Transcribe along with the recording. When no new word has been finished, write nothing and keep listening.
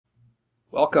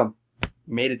Welcome.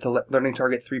 You made it to Learning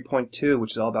Target 3.2,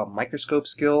 which is all about microscope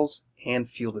skills and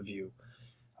field of view.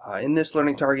 In this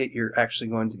learning target, you're actually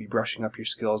going to be brushing up your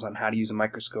skills on how to use a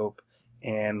microscope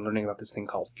and learning about this thing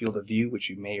called field of view, which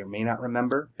you may or may not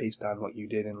remember based on what you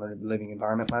did in living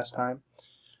environment last time.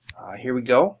 Here we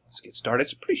go. Let's get started.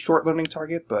 It's a pretty short learning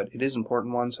target, but it is an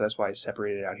important one, so that's why I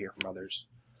separated it out here from others.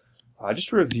 Just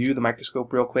to review the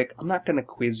microscope real quick, I'm not going to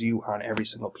quiz you on every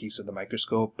single piece of the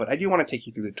microscope, but I do want to take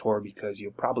you through the tour because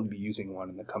you'll probably be using one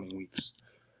in the coming weeks.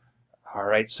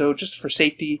 Alright, so just for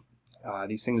safety,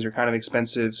 these things are kind of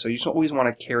expensive, so you just always want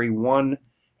to carry one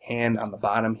hand on the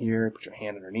bottom here, put your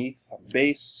hand underneath on the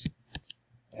base,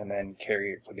 and then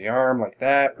carry it with the arm like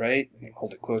that, right? And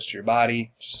hold it close to your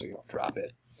body just so you don't drop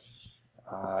it.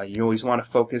 You always want to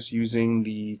focus using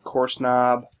the coarse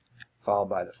knob, followed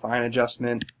by the fine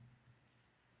adjustment.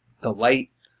 The light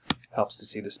helps to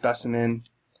see the specimen.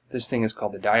 This thing is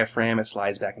called the diaphragm. It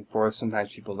slides back and forth.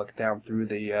 Sometimes people look down through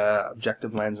the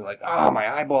objective lens and like, oh,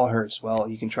 my eyeball hurts. Well,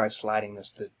 you can try sliding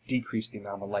this to decrease the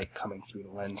amount of light coming through the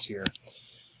lens here.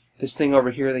 This thing over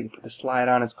here that you put the slide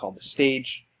on is called the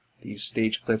stage. These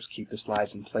stage clips keep the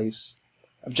slides in place.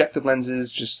 Objective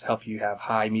lenses just help you have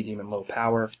high, medium, and low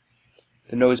power.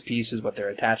 The nose piece is what they're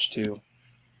attached to.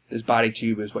 This body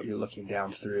tube is what you're looking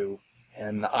down through.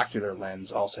 And the ocular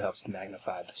lens also helps to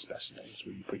magnify the specimens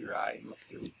where you put your eye and look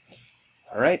through.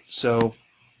 Alright, so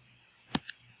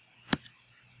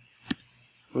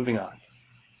moving on.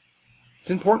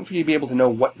 It's important for you to be able to know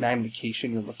what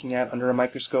magnification you're looking at under a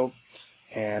microscope,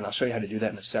 and I'll show you how to do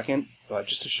that in a second. But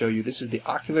just to show you, this is the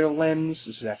ocular lens.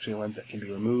 This is actually a lens that can be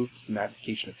removed. It's the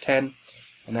magnification of 10.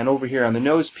 And then over here on the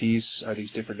nose piece are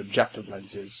these different objective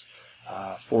lenses.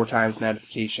 4 times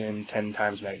magnification, 10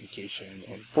 times magnification,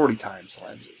 and 40 times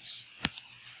lenses.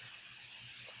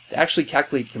 To actually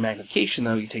calculate your magnification,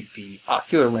 though, you take the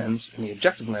ocular lens and the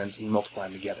objective lens and you multiply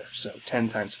them together. So 10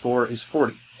 times 4 is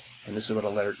 40. And this is what a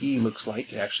letter E looks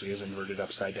like. It actually is inverted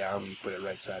upside down when you put it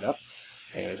right side up.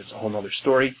 And it's a whole other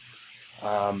story.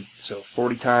 So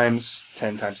 40 times,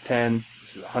 10 times 10,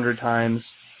 this is 100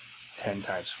 times. 10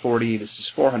 times 40, this is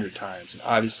 400 times. And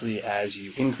obviously, as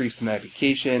you increase the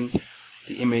magnification,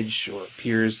 the image or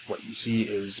appears what you see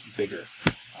is bigger,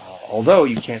 although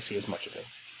you can't see as much of it.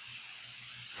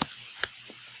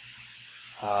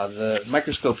 The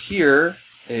microscope here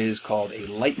is called a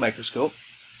light microscope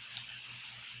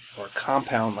or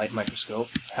compound light microscope.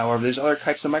 However, there's other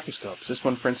types of microscopes. This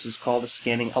one, for instance, is called a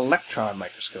scanning electron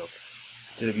microscope.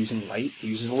 Instead of using light, it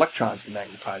uses electrons to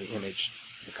magnify the image.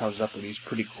 It comes up with these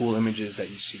pretty cool images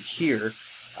that you see here,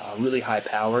 really high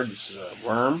powered. This is a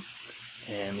worm,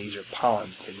 and these are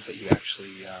pollen, things that you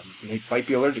actually might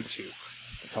be allergic to.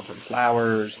 They come from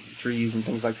flowers and trees and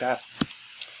things like that.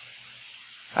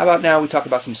 How about now we talk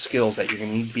about some skills that you're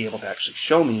going to need to be able to actually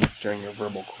show me during your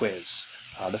verbal quiz.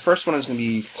 The first one is going to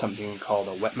be something called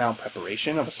a wet mount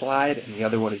preparation of a slide, and the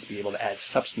other one is to be able to add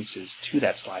substances to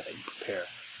that slide that you prepare.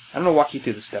 I'm going to walk you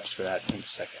through the steps for that in a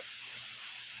second.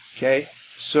 Okay,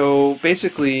 so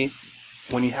basically,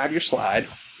 when you have your slide,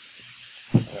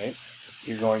 right,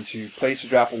 you're going to place a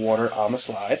drop of water on the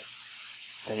slide,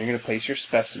 then you're going to place your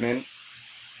specimen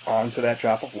onto that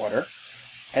drop of water,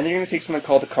 and then you're going to take something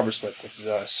called the cover slip, which is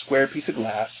a square piece of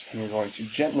glass, and you're going to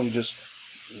gently just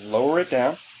lower it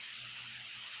down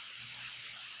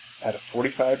at a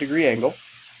 45-degree angle.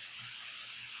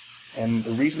 And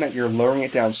the reason that you're lowering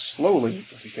it down slowly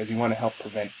is because you want to help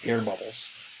prevent air bubbles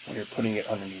when you're putting it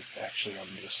underneath, actually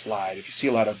under the slide. If you see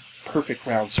a lot of perfect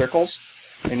round circles,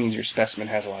 that means your specimen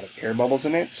has a lot of air bubbles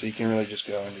in it, so you can really just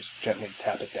go and just gently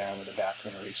tap it down with a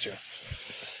vacuum eraser.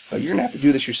 But you're going to have to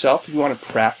do this yourself. If you want to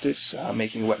practice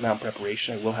making a wet mount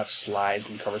preparation, I will have slides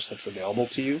and cover slips available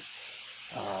to you.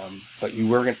 But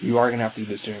you are going to have to do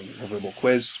this during your verbal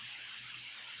quiz,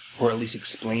 or at least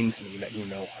explain to me that you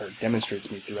know, or demonstrate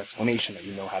to me through explanation that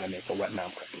you know how to make a wet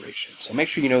mount preparation. So make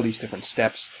sure you know these different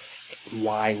steps and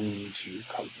why we need to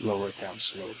lower it down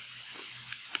slowly.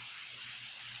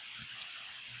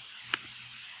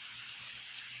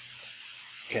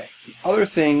 Okay, the other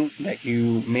thing that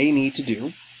you may need to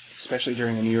do, especially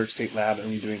during a New York State lab that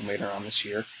we're doing later on this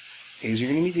year, is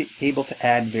you're going to be able to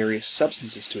add various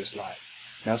substances to a slide.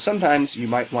 Now sometimes you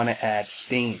might want to add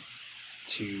stain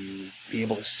to be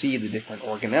able to see the different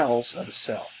organelles of a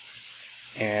cell.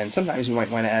 And sometimes you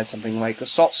might want to add something like a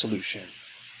salt solution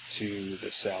to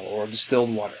the cell or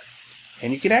distilled water.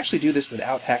 And you can actually do this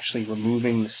without actually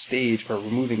removing the stage or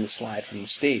removing the slide from the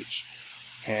stage.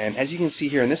 And as you can see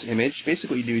here in this image,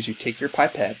 basically what you do is you take your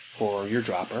pipette or your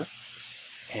dropper,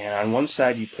 and on one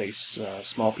side you place a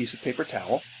small piece of paper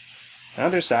towel. On the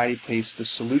other side you place the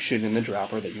solution in the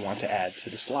dropper that you want to add to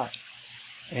the slide.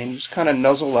 and you just kind of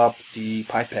nuzzle up the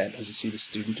pipette, as you see the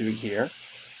student doing here,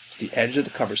 to the edge of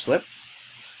the cover slip,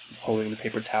 holding the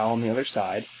paper towel on the other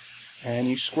side, and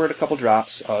you squirt a couple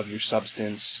drops of your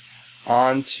substance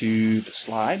onto the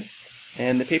slide,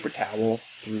 and the paper towel,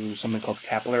 through something called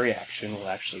capillary action, will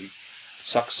actually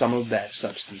suck some of that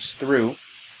substance through,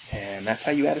 and that's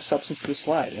how you add a substance to the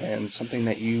slide, and something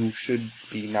that you should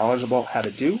be knowledgeable how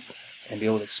to do and be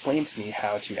able to explain to me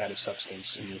how to add a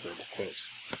substance in your verbal quiz.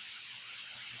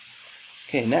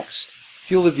 Okay, next,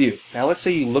 field of view. Now let's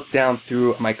say you look down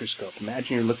through a microscope.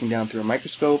 Imagine you're looking down through a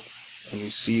microscope and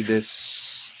you see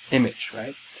this image,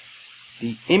 right?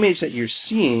 The image that you're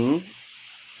seeing,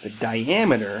 the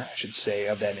diameter, I should say,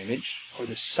 of that image, or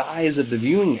the size of the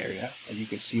viewing area that you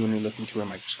can see when you're looking through a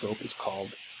microscope, is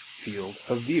called field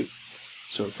of view.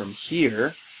 So from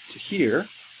here to here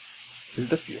is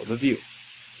the field of view.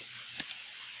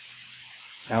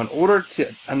 Now, in order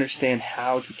to understand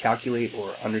how to calculate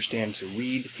or understand to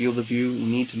read the field of view, you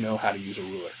need to know how to use a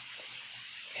ruler.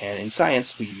 And in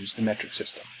science, we use the metric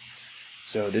system.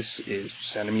 So this is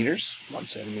centimeters, 1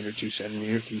 centimeter, 2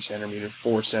 centimeter, 3 centimeter,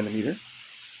 4 centimeter,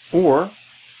 or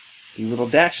the little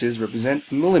dashes represent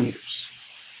millimeters.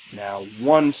 Now,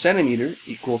 1 centimeter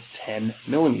equals 10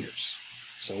 millimeters.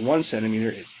 So 1 centimeter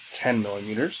is 10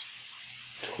 millimeters,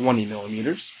 20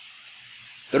 millimeters,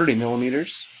 30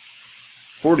 millimeters,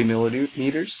 40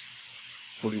 millimeters,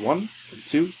 41,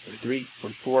 42, 43,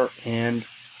 44, and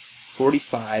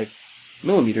 45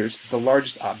 millimeters is the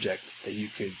largest object that you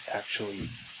could actually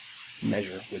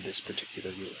measure with this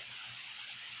particular ruler.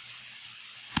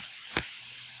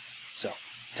 So,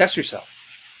 test yourself.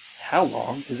 How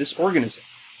long is this organism?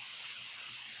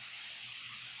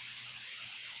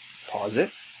 Pause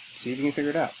it, see if you can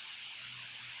figure it out.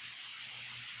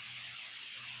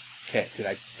 Okay,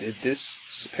 did this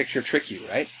picture trick you,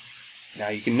 right? Now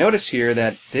you can notice here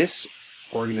that this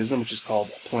organism, which is called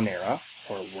a planera,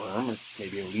 or a worm, or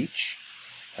maybe a leech,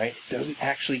 right, doesn't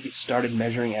actually get started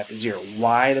measuring at the 0.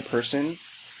 Why the person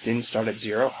didn't start at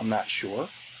 0, I'm not sure,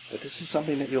 but this is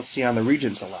something that you'll see on the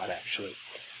Regents a lot, actually.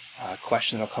 A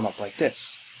question that'll come up like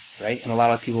this, right? And a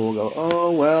lot of people will go,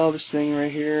 oh, well, this thing right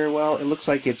here, well, it looks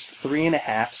like it's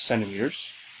 3.5 centimeters,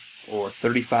 or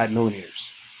 35 millimeters.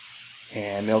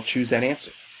 And they'll choose that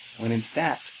answer, when in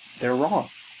fact they're wrong,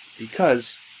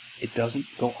 because it doesn't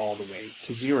go all the way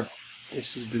to 0.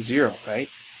 This is the 0, right?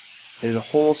 There's a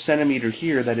whole centimeter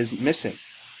here that isn't missing.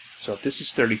 So if this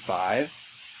is 35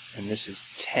 and this is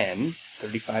 10,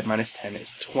 35 minus 10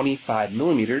 is 25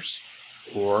 millimeters,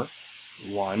 or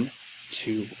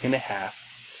 2.5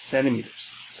 centimeters.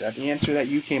 Is that the answer that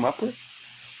you came up with?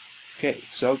 Okay,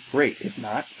 so great. If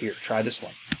not, here, try this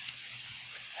one.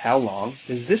 How long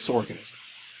is this organism?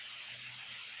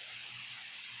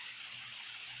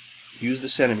 Use the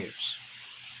centimeters.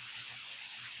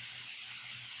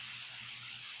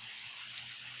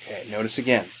 Okay, notice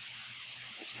again.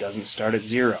 This doesn't start at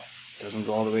 0. It doesn't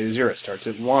go all the way to 0. It starts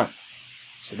at 1.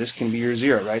 So this can be your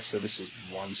 0, right? So this is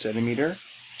 1 centimeter,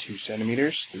 2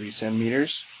 centimeters, 3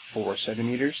 centimeters, 4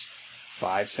 centimeters,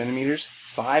 5 centimeters,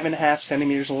 5.5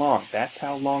 centimeters long. That's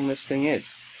how long this thing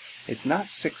is. It's not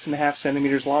 6.5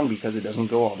 centimeters long because it doesn't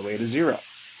go all the way to 0.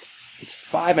 It's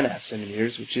 5.5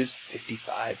 centimeters, which is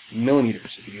 55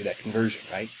 millimeters, if you do that conversion,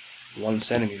 right? 1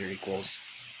 centimeter equals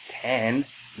 10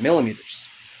 millimeters.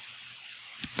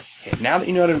 Okay, now that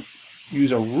you know how to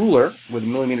use a ruler with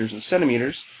millimeters and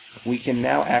centimeters, we can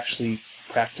now actually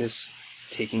practice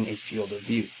taking a field of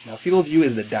view. Now, field of view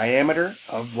is the diameter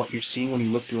of what you're seeing when you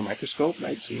look through a microscope,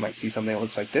 right? So you might see something that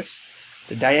looks like this.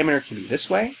 The diameter can be this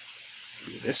way,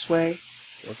 could be this way,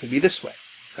 or it could be this way,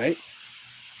 right?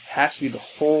 It has to be the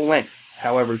whole length.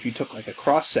 However, if you took like a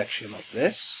cross section like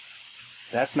this,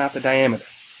 that's not the diameter.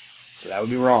 So that would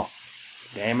be wrong.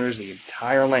 The diameter is the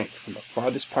entire length from the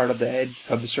farthest part of the edge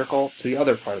of the circle to the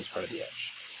other farthest part of the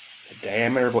edge. The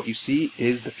diameter of what you see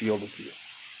is the field of view.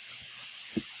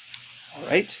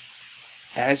 Alright?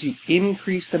 As you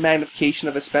increase the magnification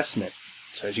of a specimen,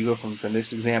 so as you go from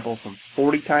this example, from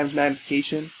 40 times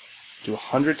magnification to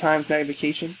 100 times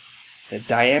magnification, the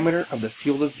diameter of the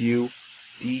field of view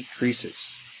decreases.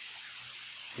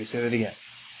 Let me say that again.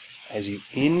 As you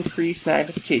increase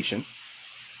magnification,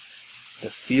 the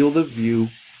field of view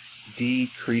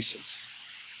decreases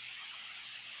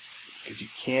because you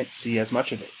can't see as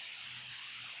much of it.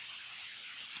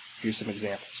 Here's some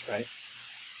examples, right?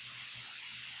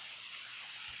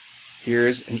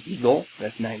 Here's an eagle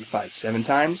that's magnified 7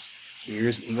 times.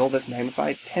 Here's an eagle that's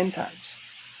magnified 10 times.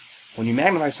 When you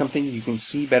magnify something, you can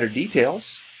see better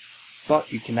details,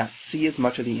 but you cannot see as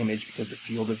much of the image because the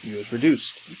field of view is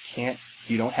reduced.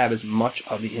 You don't have as much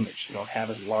of the image. You don't have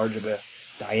as large of a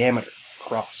diameter.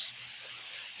 across.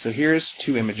 So here's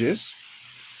two images.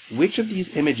 Which of these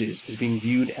images is being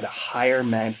viewed at a higher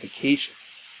magnification?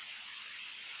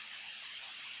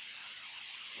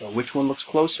 Well, which one looks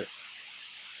closer?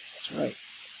 That's right.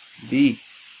 B.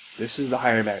 This is the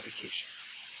higher magnification.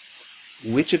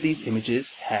 Which of these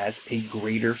images has a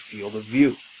greater field of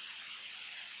view?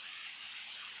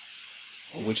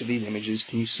 Or which of these images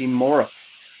can you see more of?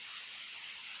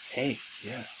 A.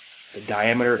 Yeah. The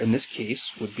diameter in this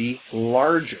case would be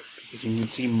larger because you can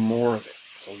see more of it.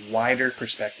 It's a wider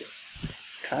perspective. It's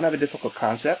kind of a difficult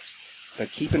concept,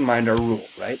 but keep in mind our rule,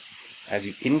 right? As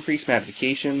you increase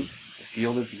magnification, the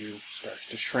field of view starts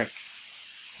to shrink.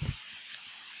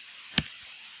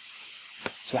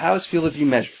 So how is field of view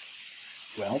measured?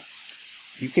 Well,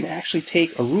 you can actually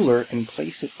take a ruler and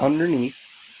place it underneath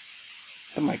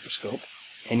the microscope,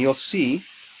 and you'll see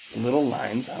the little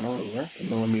lines on a ruler, the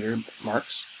millimeter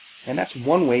marks, and that's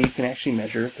one way you can actually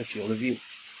measure the field of view.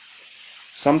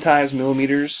 Sometimes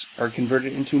millimeters are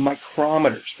converted into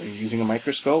micrometers. When you're using a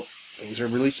microscope, things are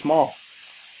really small.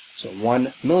 So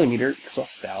 1 millimeter equals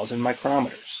 1,000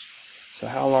 micrometers. So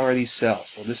how long are these cells?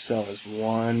 Well, this cell is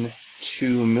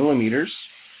 2 millimeters,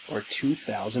 or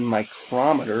 2,000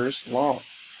 micrometers long.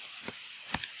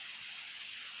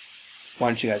 Why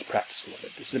don't you guys practice a little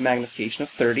bit? This is a magnification of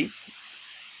 30.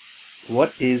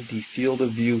 What is the field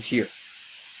of view here?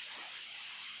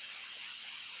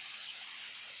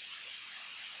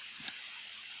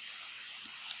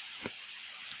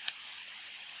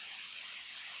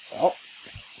 Well,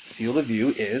 the field of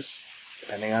view is,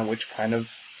 depending on which kind of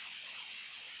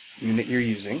unit you're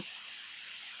using,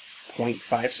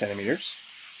 0.5 centimeters,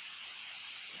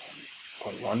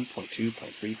 0.1, 0.2,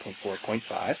 0.3, 0.4,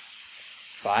 0.5,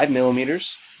 5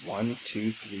 millimeters, 1,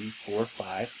 2, 3, 4,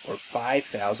 5, or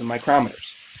 5,000 micrometers.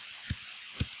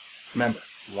 Remember,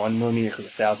 1 millimeter equals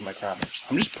 1,000 micrometers.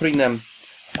 I'm just putting them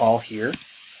all here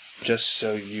just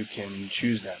so you can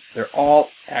choose them. They're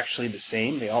all actually the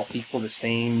same. They all equal the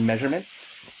same measurement,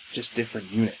 just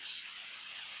different units.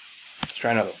 Let's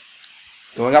try another one.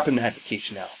 Going up in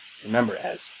magnification now. Remember,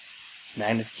 as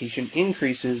magnification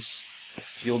increases, the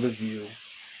field of view,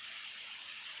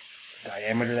 the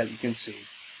diameter that you can see,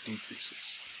 decreases.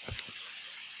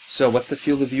 So what's the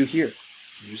field of view here?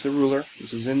 Use the ruler.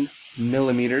 This is in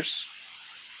millimeters.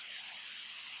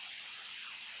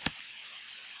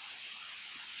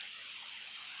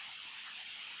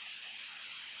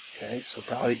 Okay, so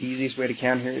probably the easiest way to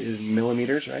count here is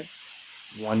millimeters, right?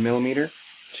 1 millimeter,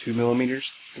 2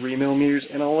 millimeters, 3 millimeters,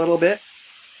 and a little bit,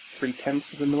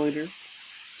 3/10 of a millimeter.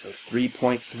 So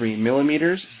 3.3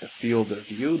 millimeters is the field of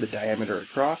view, the diameter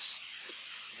across,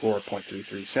 or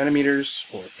 0.33 centimeters,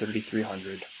 or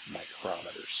 3,300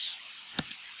 micrometers.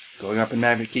 Going up in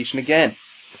magnification again.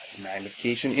 As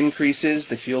magnification increases,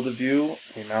 the field of view,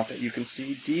 the amount that you can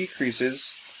see,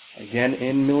 decreases. Again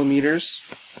in millimeters.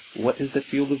 What is the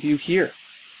field of view here?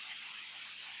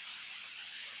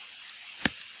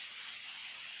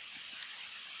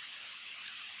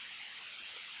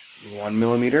 One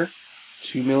millimeter,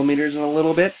 2 millimeters and a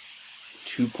little bit,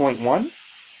 2.1.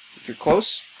 If you're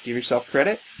close, give yourself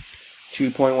credit.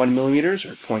 2.1 millimeters,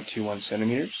 or 0.21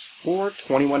 centimeters, or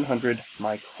 2,100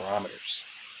 micrometers.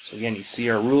 So again, you see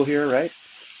our rule here, right?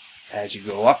 As you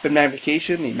go up in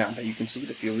magnification, the amount that you can see,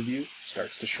 the field of view,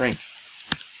 starts to shrink.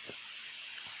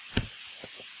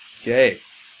 Okay,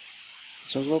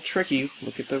 this one's a little tricky.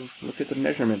 Look at the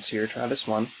measurements here. Try this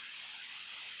one.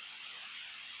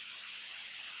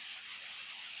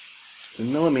 So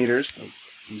millimeters,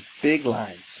 these big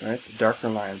lines, right? The darker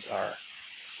lines are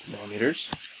millimeters.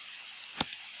 The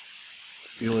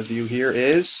field of view here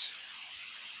is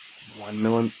 1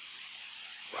 millimeter,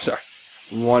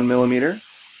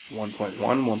 1.1,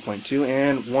 1.2,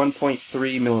 and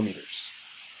 1.3 millimeters,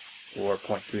 or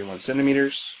 0.31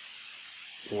 centimeters,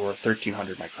 or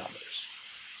 1,300 micrometers.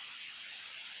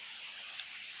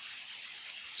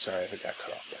 Sorry if it got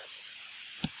cut off there.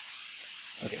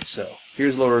 Okay, so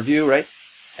here's a little review, right?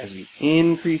 As we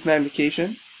increase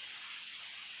magnification,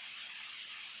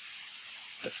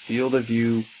 the field of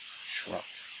view shrunk,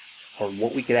 or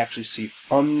what we could actually see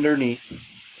underneath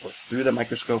or through the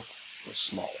microscope was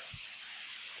smaller.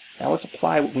 Now let's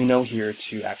apply what we know here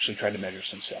to actually try to measure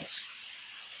some cells.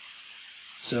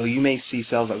 So you may see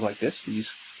cells that look like this.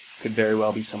 These could very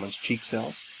well be someone's cheek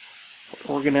cells.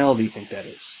 What organelle do you think that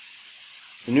is?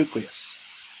 It's the nucleus.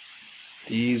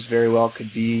 These very well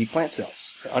could be plant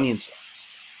cells or onion cells.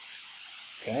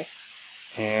 Okay?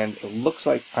 And it looks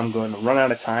like I'm going to run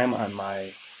out of time on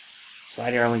my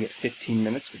slide here. I only get 15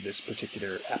 minutes with this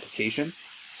particular application.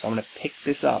 So I'm going to pick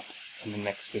this up in the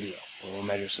next video where we'll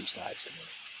measure some slides together.